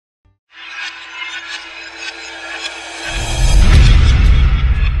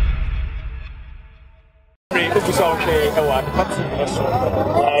Busa okay Adepa TV so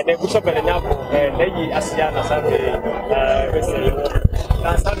the Busa Nyarko leyi asia na Sunday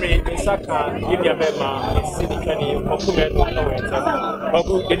na Sunday Saka India Mema Sidikani Kwaku no weta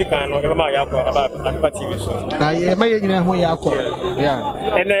Kwaku Edikan no Ema Nyarko about Adepa TV so na ye ma ye nyina ho Nyarko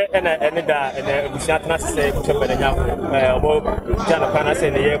ene da ene Busa tana se Busa Nyarko obo jana kana se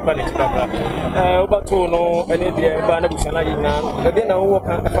ne ye quality baba obato no ene de ba na Busa na yina de na wo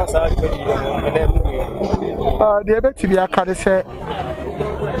kan afasa di ene the other TV I can't say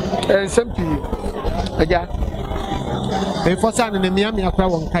simply again. Before signing the Miami Aqua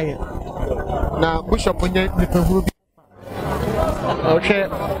one kaya. Now, Bishop on the Peru. Okay,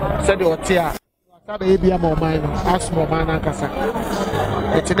 said the Otia. Baby, I'm mine. Ask more man, Ankasa.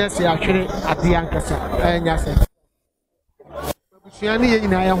 It's necessary actually at the Ankasa. And yes, Siani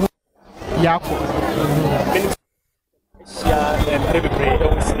in Ayam Yako.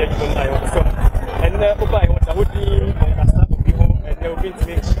 And Obai was a woody people and they will be to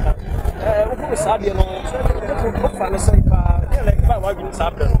make Sabian like 5 weeks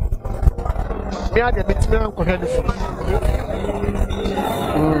after. Me had a bit of coherent for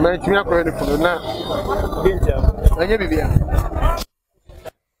make me a coherent for now. I never be.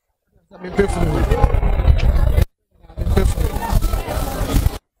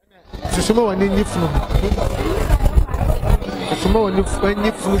 To someone in you from someone when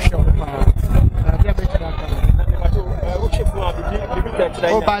you flush out.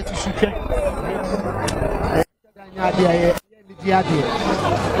 Oh, by to shoot.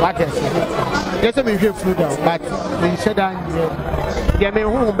 What is it? Yes, I'm here through that, but they said that they may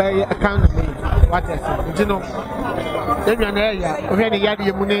home by account of me. What is it? You know, then an area, already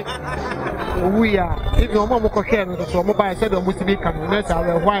Yadi Mune. We are, if your mom could share with us, or mobile said, or Muslim come, and that's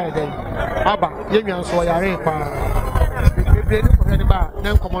our wire then. Abba, Yemian, so I are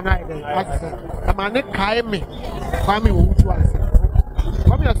then come on, I am a neck, I me. Family will to us.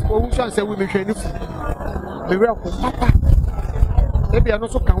 Come here, and say we may share this. We will Papa. Maybe I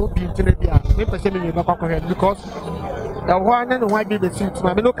also can't be in Telebia, maybe sending you back because the one and why did the suits?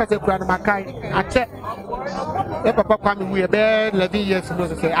 My look at a grandma. I check. If Papa coming, we are there 11 years ago.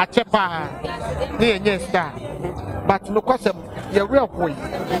 Say, I check. Yes, that. But no custom, you're real boy.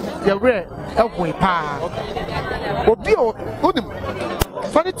 You're real boy, pa. Obio, good.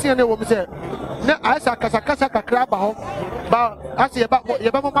 Funny thing, I will say. Na asa kasakasa kakra ba ho ba ase ba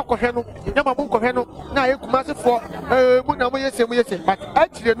makohwe ya mabu kohwe no na yekumase fo mu na mo yese but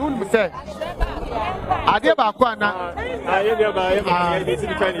actually no nim say ade ba ko ana aye de ba ye ma ye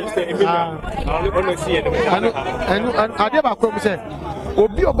dey kan yi say emia ono si ene ade ba ko mu say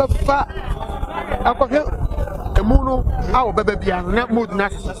obi obefa akohwe emu no a obeba bia na mood na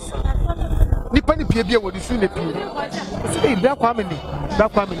nipa ni pie bia wo disu na pie say bia kwa me ni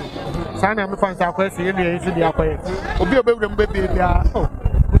Sana me fancy akwese ye ne isi dia kwaye obi obewure mbebe bia oh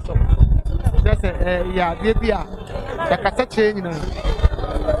that's ya de bia da kasa che nyina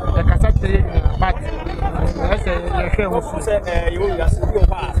but that's ye hwe ho say you ya se bi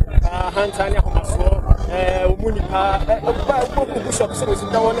oba hantanya ko maso omuni pa oba bishop so si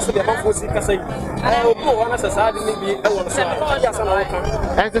da won so de mafo si kasa yi obi o wana sasa de ni bi e won so ya sa na wo kan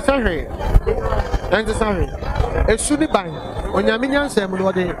and sorry esu ni ban onyame nyansem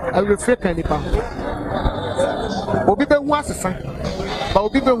no de awefre kan nipa obi be hu asesa ba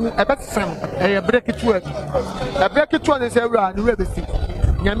obi be hu ebetsan breaketu ne se wura ne wura besi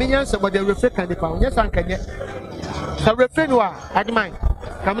nyame nyansem de awefre kan nipa onye sankanye sa refre no a adman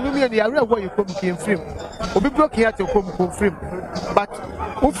kamenu mi ne ya wura wo yekom ki mfrim obi block here to kom mfrim but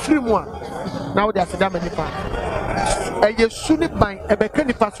ufrim a na wo de aseda manipa yesu ni ban ebeka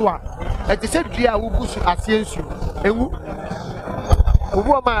nipa so a eti se dua wo busu asiensu ewu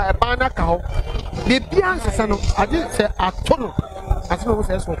obo ma e ban na ka ho be bia nsesa no ade se atono ase no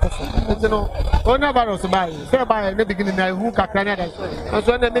se so kofo eti no ona virus bai se bai na beginning na hu kakra na dai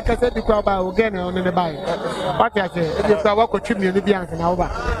so na me ka se di kwa ba o ge na ona ne bai what ya se e kwa wa ko twimi ni bia nsesa na wo ba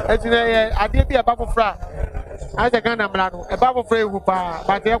eti na ade bia ba fofra ase kan na mra no e ba fofra ehu pa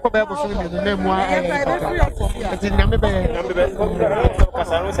ba te ko ba bo so ni na mu a eti na me be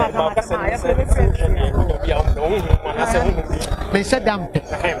kasaro se ba kasaro se bia o no na se hu me se damp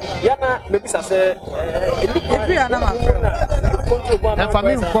ya na me bisa se ebi ana ma and for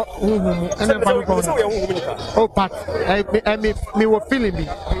me hu and for me oh but me were feeling me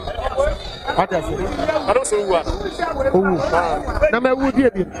what does it I don't say what na me wu die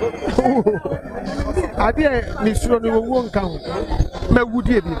bi ade ni suro ni wo nka ho me wu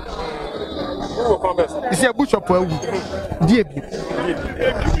die bi isi bishop awu die bi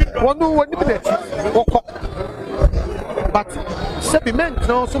wonu woni bi na ti wokọ but sebi men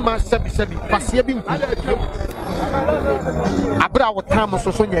no so ma sebi pasia bi nku abra wo tam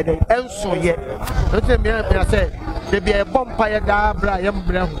so nye dey enso ye no te me say de be e bompa ye da abra ye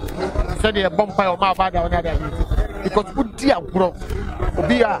mbra hu say de e bompa ye o ma ba da wona da because udi agro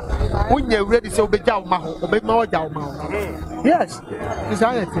obi a wonya ready say obeja wo ma ho obema wo ja wo ma ho yes is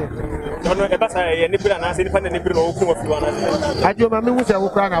that it no e ba say ye ni bra na say ni pa na ni bra no ku ma fi wana adio ma me hu say wo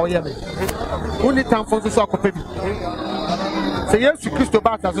kra na wo ye me woni tam fo so akopa bi say Yesu Kristo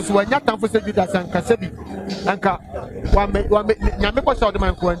ba ta so wanya tam fo say Judas anka sabi anka wa me nyame ko say o de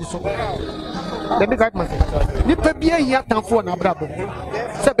man ko ani so let me guide myself ni pa bia hia tam fo na brabo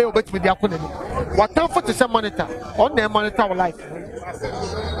say be obetimi dia ko na ni wa tam fo to say monitor on na monitor our life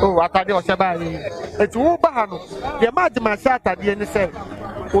oh atade o say ba yi eti wo ba ha no de ma de ma say atade ni say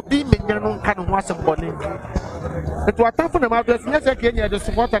obi menya no nka no ho asem bone eti wa tam fo na ma dress nya say ke nya de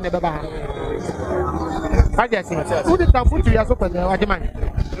support na be ba ha I guess who did that food to your super? I demand.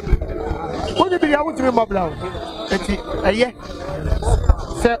 Who did you want to be mobile? Yeah,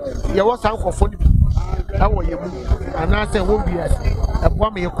 sir, you was out for funny. How are you? And I said, won't be as a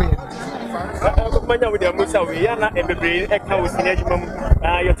woman. You're queer. With your Musa, we are not a brain, a cow in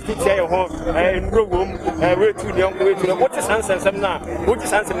your teacher, your home, and room, way to the young way to the what is answer some now? What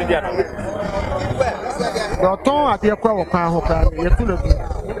is answer the other? Your tone at your crowd, you're full of it.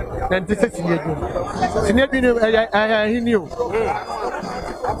 And this is Senior, he knew.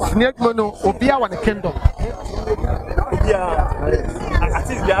 Senior Manu, Obia, one kingdom. Yeah, I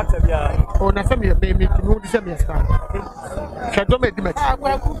think the actor, yeah. Oh, Nasami, baby, to move the same star. Shadow made the match.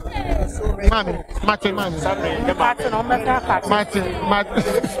 Mammy, Martin,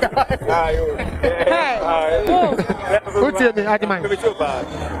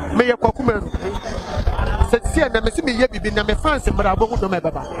 May a Kwaku said, see, and I see me yet be number fancy, but I won't know my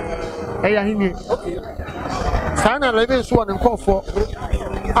baba. Hey, he knew. Sana living so and call for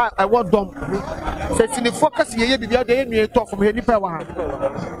I want dumb. Says in the focus, ye be the other talk from any power.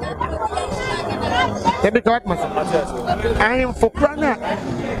 Let me correct myself. I am for Prana.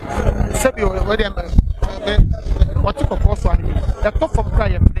 Sabi, what took a course one? The top from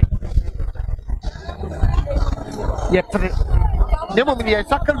Prayer. Yet, the moment you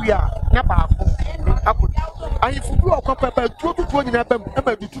exactly we are, Napa. I flew a couple of 20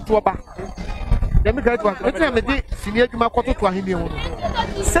 about to back. Let me get one. Let's have a day, senior to my quarter to a him.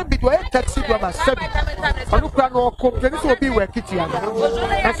 Send it to a taxi to about 7. I look around or company will be where Kitty and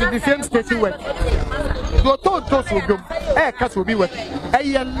the same station where your told toast will go. A cat will be where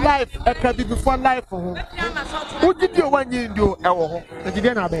a life a can be before life for home. Who did you want you do? And you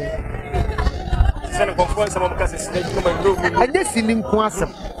didn't obey. And this in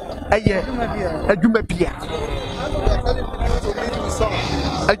Quassam. A Juma Pia.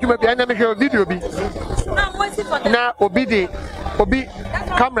 A Juma Pia, never hear video be. Now, Obi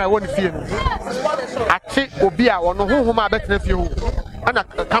camera won't feel. I check Obia or no whom I bet if you and a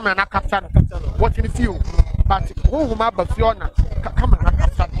camera not capture what in few, but whom I but Fiona camera not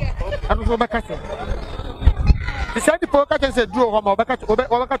capture. I don't know back at it. The side pocket and said, Drew Homo back at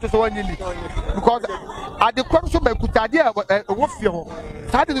one you because at the corner of Kutadia, a wolf film.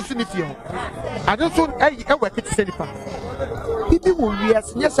 How did you see you? I don't know. I work at Senipa. If you will,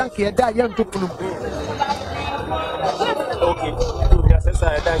 yes, I can't die young to put. Okay, yes,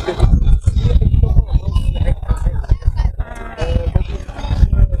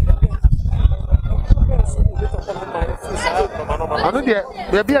 I know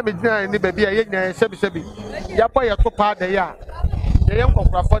there be a midnight in the baby, a shabby. Yapa, your papa, the ya. The young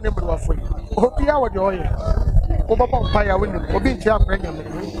compra for them were free. Hope you are the oil. Over Pompire window, Obi Jam Premium,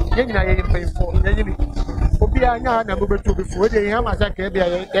 Yenna pay for Obi Anya and Uber to before they have a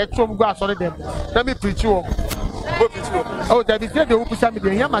jacket, some grass on them. Let me preach you. Oh, that is the Upu Sammy, the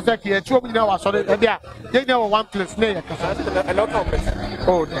Yamazaki, a 2 minutes or so. They know one place near.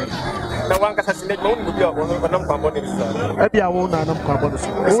 Oh, the one assassinate would be a woman of carbon. Maybe I won't know carbon.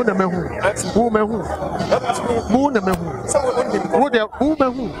 Who the man who moon the man who the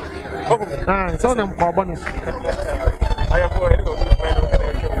woman who. Ah, so them carbon. I am going to go.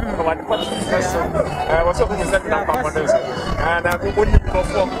 I was hoping to set down carbon. And I wouldn't go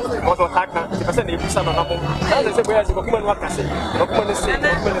for attack the person if some of them. That's the way as a woman what I say. And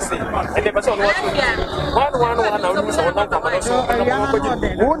the person was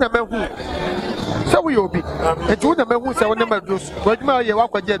one. So we will be. A Juna man who said, "One number goes, but you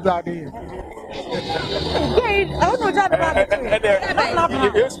walk with your daddy." I don't know that about it. And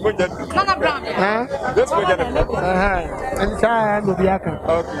I will be a car.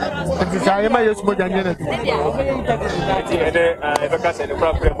 And I am a small ene ebeka se ne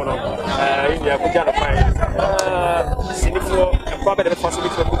kura kura mo no ya ko jana fine sinifo kwa be the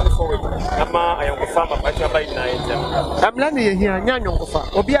facility to forward ama ayanko farmer pa ti abai na enta amla ne yehia nya nyonko fa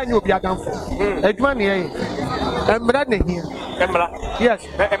obi anya obi adanfo adwuma ne yeye amra ne hia emla yes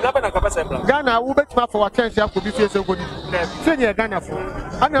emla be na ka pesa emla Ghana wo betima for attention akobi fie se godi senye Ghana fo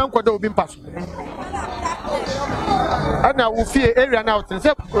ana nkoda obi mpaso ana wo fie area na out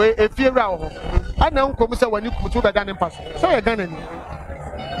se efie ra ho ana nkom se wani kumtu be Ghana mpaso so ye Ghana ni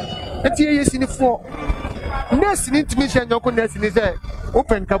enti ye sinifo nurse ni ntimi hye nyoko nurse ni se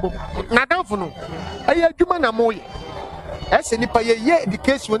open kabo na danfo no aye adwuma na moye ese nipa ye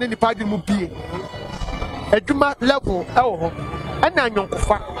education ni nipa adwuma bie adwuma level ewo ho ana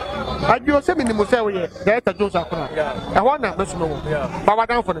nyonkofa adwo se minimu se wo ye director Jones akona e ho na mesumo wo ba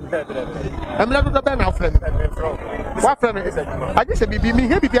wadan fo ne emla do be na afrem wa frem aje se bibi mi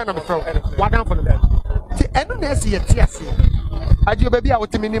he bibi na me fro wadan fo ne ti eno na ese ye ti ase aje obabi a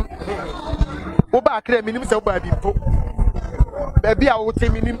wotiminim wo ba akra minim se wo ba bi po baby a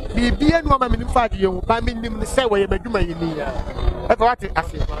wotiminim bibi enu ma minim fa aje wo ba minim se wo ye badwuma yini e fa wate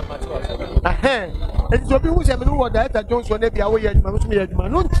ase and so be who say me no director Jones na bia wo ye adwuma so me ye adwuma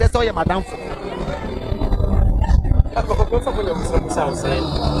no nche se wo ye madam fo akoko fa ko nyamusa musa say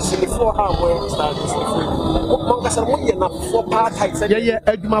sinifo ha wo start sinifo mo kasa mo ye na fo pa tight say ye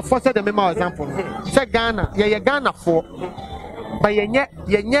adwuma fo say the me ma example say Ghana ye Ghana fo ba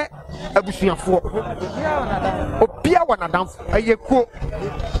yenye abusuafo opia wana damfo aye kuo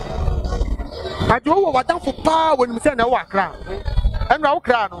ajo wo wadamfo pa woni se na wo akra enra wo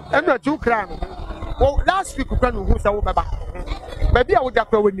kra no enra ju kra no wo last week kra no hu se wo beba ba bia wo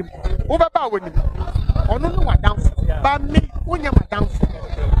jakra wonim wo beba wonim ono no wadamfo ba mi wonya madamfo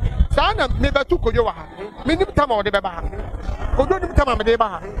sana me betu kojo wa ha minim tama wo de beba ha kojo nim tama me de ba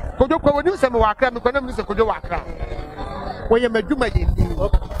ha kojo kwa wonim se me wa akra me kwa na me se kojo wa akra wo ye maduma ye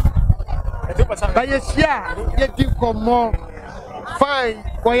ba ye sia ye di komo fine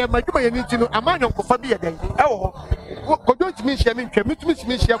wo ye maduma ye ni tinu amanyo kofa bi ye den e wo ho kojo timi hia mi ntwa mitumi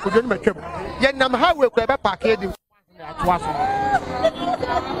timi hia kojo ni matwam ye nam highway ko e be park e di atwa so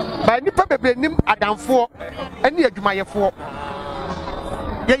ba nipa bebre nim adamfo ene adwuma ye fo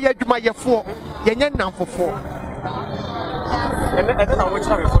ye adwuma ye fo ye nya namfofo and then I watch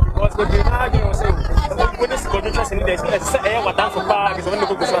how because the dinner you say when this condition in this say what dance for bag is when you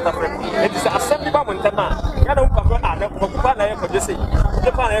go to South Africa it is assembly ba montana ya na upa na na kupa na ye ko say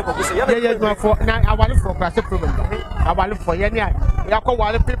the pa na ye ko say ye adwuma fo na awale for class problem awale for ye ni ya ko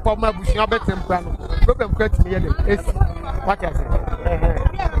wale people ma bushia betem kra no problem kra timi ye dem esi what you say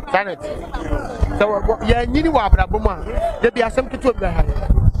Janet so ye nyini wa abrabo mu a de bi asem keto bi ha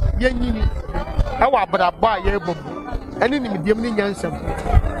ye nyini e wa abrabo a ye bom ene ni mediem ni nyansam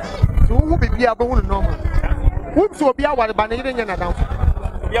so wo bibia bo hu no normal wo so obi aware ba na yire nya na danfo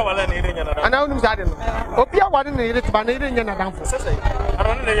obi aware na yire nya na danfo ana wonu zade no obi aware na yire ba na yire nya na danfo sese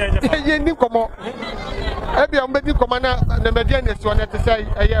arone na ye ye ni komo e bia mbedi komo na media na so na te say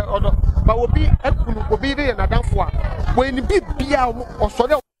eye odo ba obi akunu obi yire na danfo a wo ni bibia o so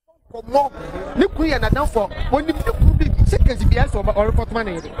de komo ni ku ye na danfo wo ni bi seconds bia so o report man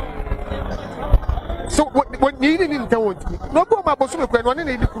na yire so what needed in town no go ma bosu me kura no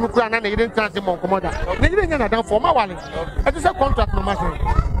na kunu kura na yire ntanse mo komoda na yire nya na dan for ma wale e say contract no ma say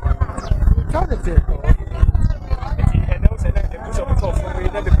how the thing and now say that the bishop of we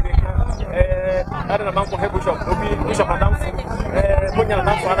na the break I don't know how bishop bishop adam mo nya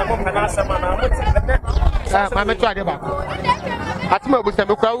na for na mo kana asema na mo ma me to ade ba atima bu se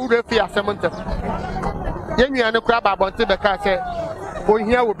me kura wu refi asem ntem ye nua ne kura ba bonte be ka say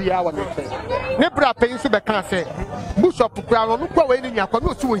ohia wo bia wo ne bra pen so be kan say bishop kura no kwa we ni Nyarko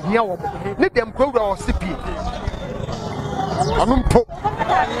no so ohia wo ne dem kura wo sipi anumpo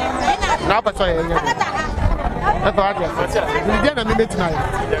na ba so ye nya e fa adia ni dia na me metina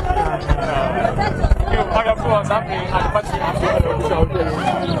you are for something at party after so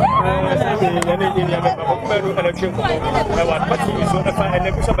yani ni ya ba ko peru election ko wa party so na fa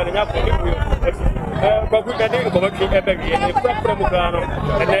ene bishop na Nyarko Kwaku kade ko ba ki ebe bi e pra mu ga no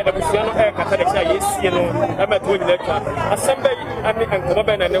ene abusia no e kata de sha yesie no e ma to nyina twa asembe ani anko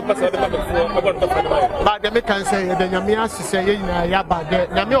ba na ne ko so de ma ko e bon to fa ba de me kan say de nyame asese ye nyina ya ba de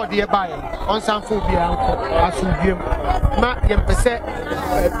nyame ode ye ba ye on san fo bia anko asubiem ma ye mpese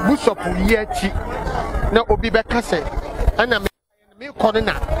bishop ye chi na obi be ka say ana me ko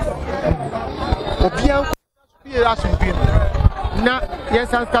na obi anko bi asubiem na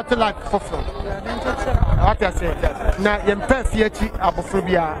yes and start like fofo what I say na yempa fiachi abofro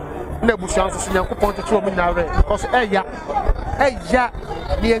bia na busuan so Nyankopon tete wo mu na re because eya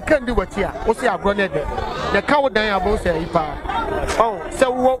ni enkan di wati a wo se agro na de the cow dan abo say ipa oh say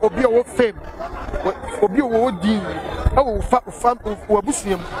wo obi o fame obi o din e fa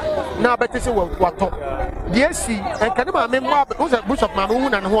wabusuam na abete say wato the esi and kan ma me mo bishop ma hu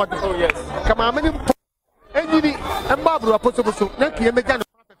na ne ho de oh yes ka ma me ni enyini e ma bro aposo na kiye meja no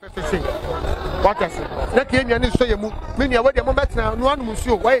fefefe what I say na kiye nua ni so ye mu me nua we de mo betena no anu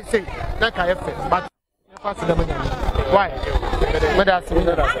musuo why say na ka ye fe but fast dem nya why me da say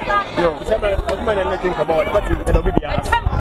yo say me o ma na think about but e no be dia